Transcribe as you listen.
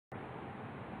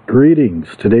Greetings.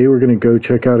 Today we're going to go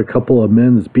check out a couple of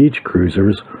men's beach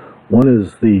cruisers. One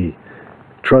is the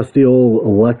trusty old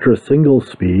Electra single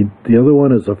speed. The other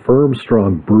one is a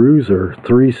Firmstrong Bruiser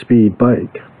 3-speed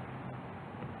bike.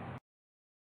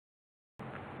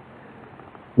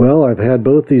 Well, I've had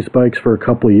both these bikes for a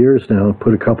couple years now,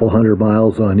 put a couple 100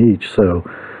 miles on each, so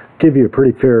give you a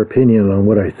pretty fair opinion on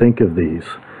what I think of these.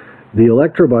 The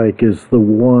Electra bike is the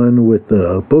one with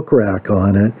the book rack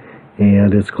on it,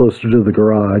 and it's closer to the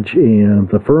garage, and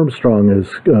the Firmstrong is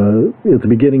at the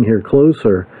beginning here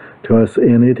closer to us,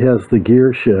 and it has the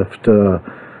gear shift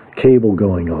cable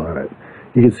going on it.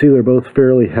 You can see they're both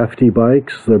fairly hefty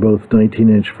bikes. They're both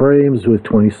 19-inch frames with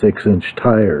 26-inch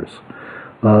tires.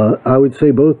 I would say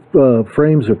both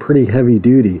frames are pretty heavy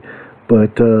duty,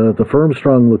 but the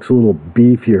Firmstrong looks a little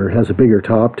beefier, has a bigger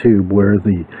top tube, where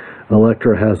the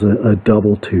Electra has a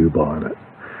double tube on it.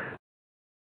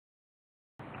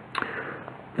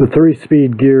 The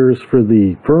 3-speed gears for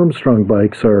the Firmstrong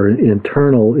bikes are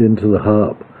internal into the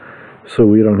hub, so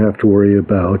we don't have to worry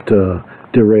about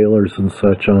derailleurs and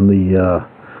such on the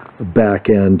back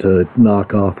end to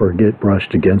knock off or get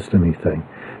brushed against anything.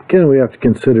 Again, we have to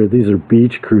consider these are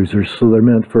beach cruisers, so they're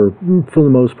meant for the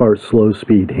most part, slow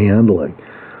speed handling.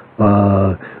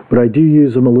 But I do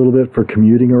use them a little bit for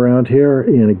commuting around here,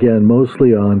 and again,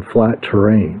 mostly on flat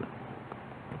terrain.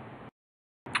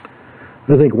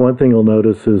 I think one thing you'll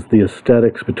notice is the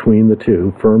aesthetics between the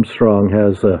two. Firmstrong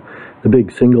has the big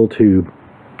single tube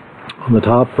on the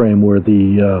top frame, where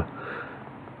the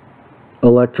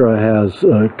Electra has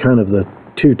kind of the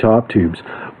two top tubes.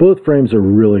 Both frames are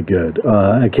really good.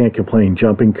 I can't complain.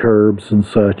 Jumping curbs and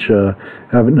such.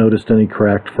 Haven't noticed any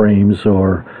cracked frames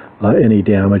or any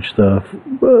damage.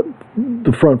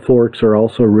 The front forks are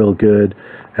also real good.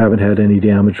 Haven't had any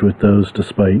damage with those,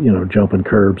 despite, you know, jumping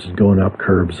curbs and going up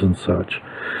curbs and such.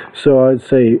 So I'd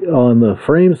say on the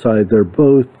frame side, they're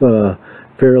both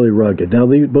fairly rugged. Now,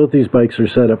 both these bikes are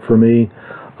set up for me.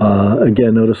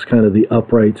 Again, notice kind of the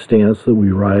upright stance that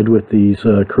we ride with these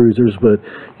cruisers, but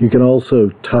you can also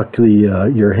tuck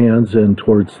your hands in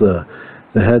towards the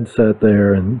headset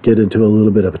there and get into a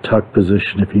little bit of a tuck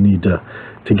position if you need to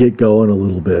get going a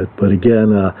little bit. But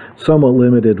again, somewhat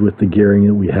limited with the gearing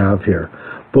that we have here.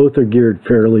 Both are geared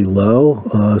fairly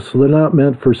low, so they're not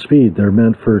meant for speed. They're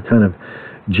meant for kind of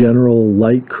general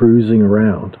light cruising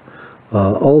around.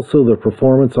 Also, the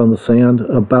performance on the sand,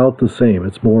 about the same.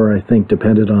 It's more, I think,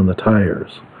 dependent on the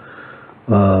tires.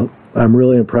 I'm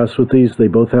really impressed with these. They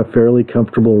both have fairly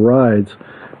comfortable rides,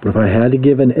 but if I had to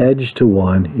give an edge to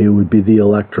one, it would be the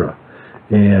Electra.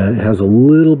 And it has a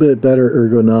little bit better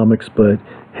ergonomics, but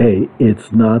hey,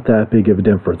 it's not that big of a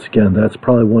difference. Again, that's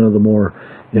probably one of the more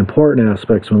important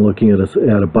aspects when looking at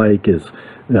a bike is,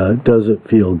 does it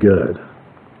feel good?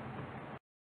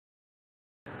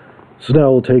 So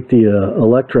now we'll take the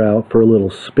Electra out for a little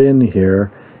spin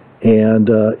here, and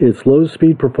its low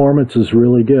speed performance is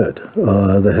really good.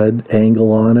 The head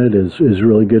angle on it is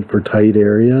really good for tight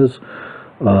areas,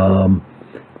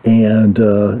 and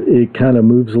it kind of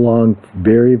moves along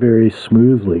very, very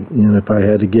smoothly. And if I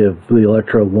had to give the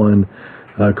Electra one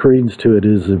credence to it,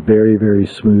 is a very, very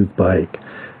smooth bike.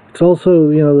 It's also,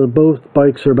 you know, both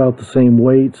bikes are about the same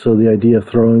weight, so the idea of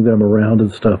throwing them around and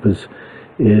stuff is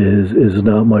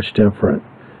not much different.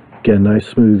 Again, nice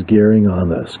smooth gearing on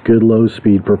this. Good low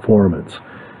speed performance.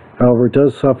 However, it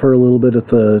does suffer a little bit at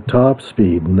the top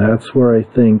speed, and that's where I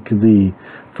think the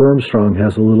Firmstrong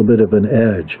has a little bit of an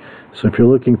edge. So if you're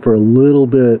looking for a little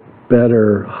bit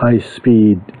better high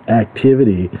speed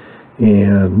activity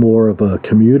and more of a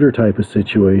commuter type of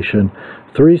situation,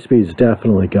 3-speed's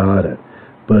definitely got it.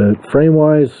 But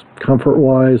frame-wise,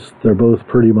 comfort-wise, they're both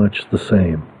pretty much the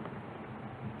same.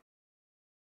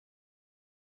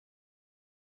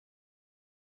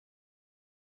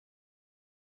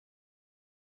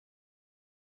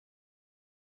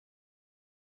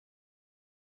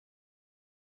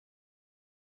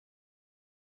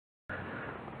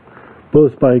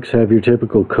 Both bikes have your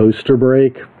typical coaster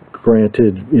brake.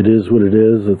 Granted, it is what it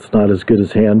is. It's not as good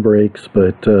as hand brakes,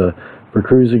 but for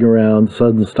cruising around,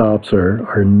 sudden stops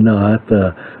are not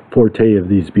the forte of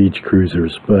these beach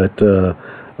cruisers. But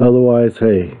otherwise,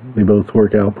 hey, they both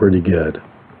work out pretty good.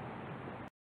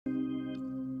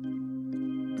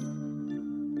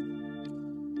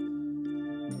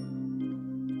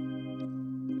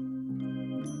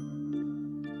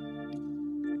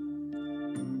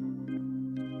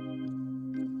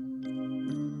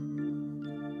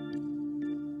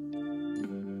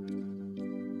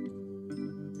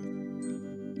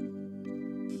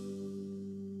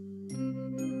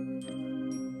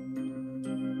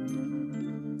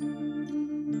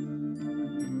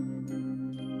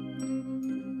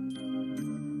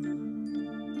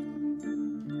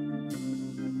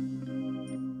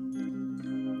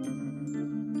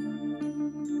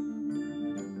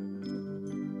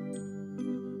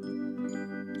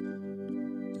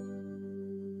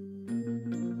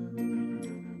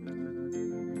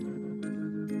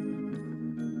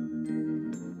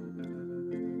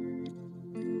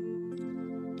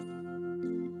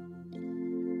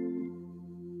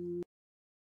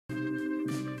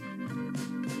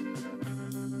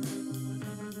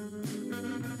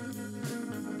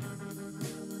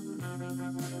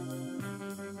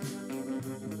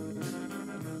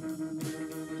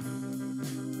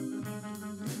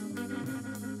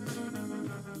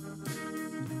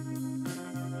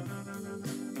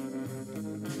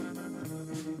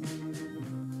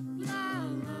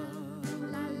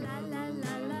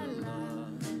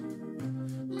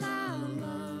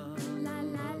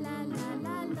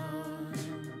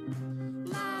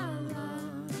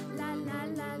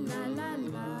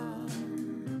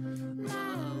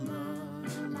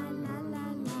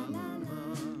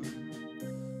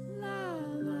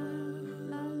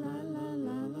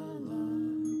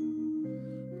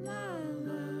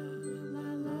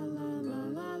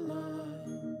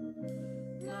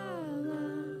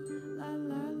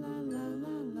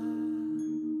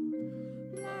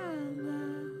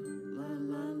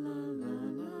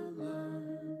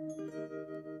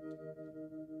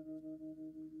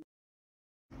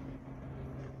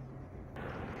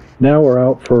 Now we're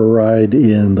out for a ride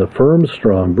in the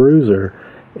Firmstrong Bruiser,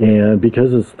 and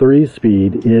because it's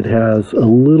 3-speed, it has a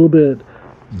little bit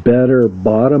better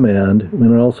bottom end,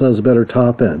 and it also has a better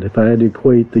top end. If I had to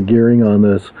equate the gearing on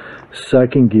this,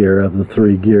 second gear of the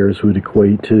 3 gears would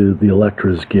equate to the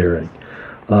Electra's gearing.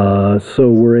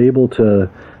 So we're able to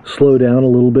slow down a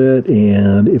little bit,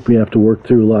 and if we have to work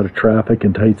through a lot of traffic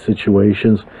and tight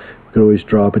situations, we can always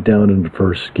drop it down into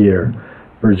first gear.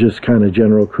 For just kind of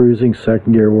general cruising,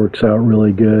 second gear works out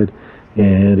really good,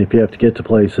 and if you have to get to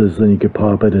places, then you could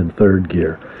pop it in third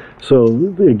gear. So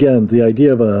again, the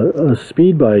idea of a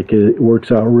speed bike, it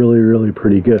works out really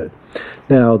pretty good.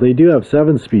 Now, they do have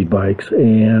 7-speed bikes,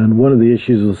 and one of the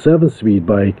issues with a 7-speed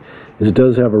bike is it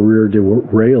does have a rear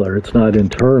derailleur. It's not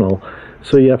internal,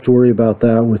 so you have to worry about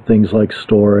that with things like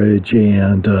storage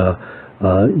and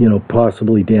you know,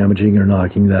 possibly damaging or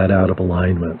knocking that out of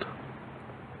alignment.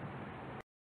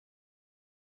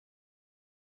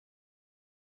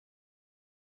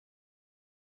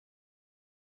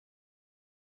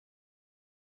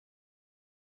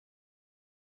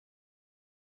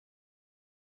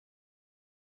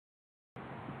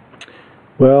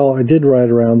 Well, I did ride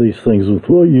around these things with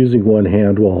using one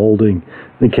hand while holding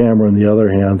the camera in the other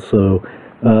hand, so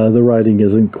the riding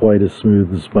isn't quite as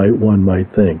smooth as one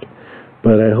might think.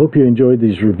 But I hope you enjoyed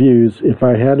these reviews. If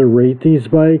I had to rate these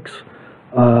bikes,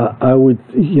 I would,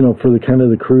 you know, for the kind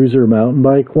of the cruiser mountain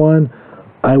bike one,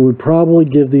 I would probably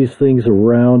give these things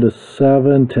around a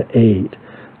 7 to 8.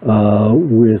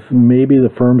 With maybe the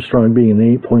Firmstrong being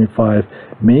an 8.5,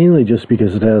 mainly just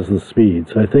because it has the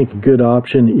speeds. I think a good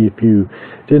option, if you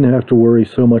didn't have to worry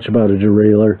so much about a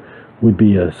derailleur, would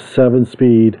be a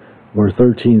 7-speed or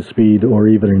 13-speed or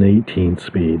even an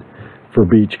 18-speed for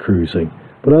beach cruising.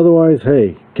 But otherwise,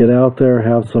 hey, get out there,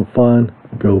 have some fun,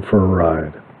 go for a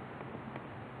ride.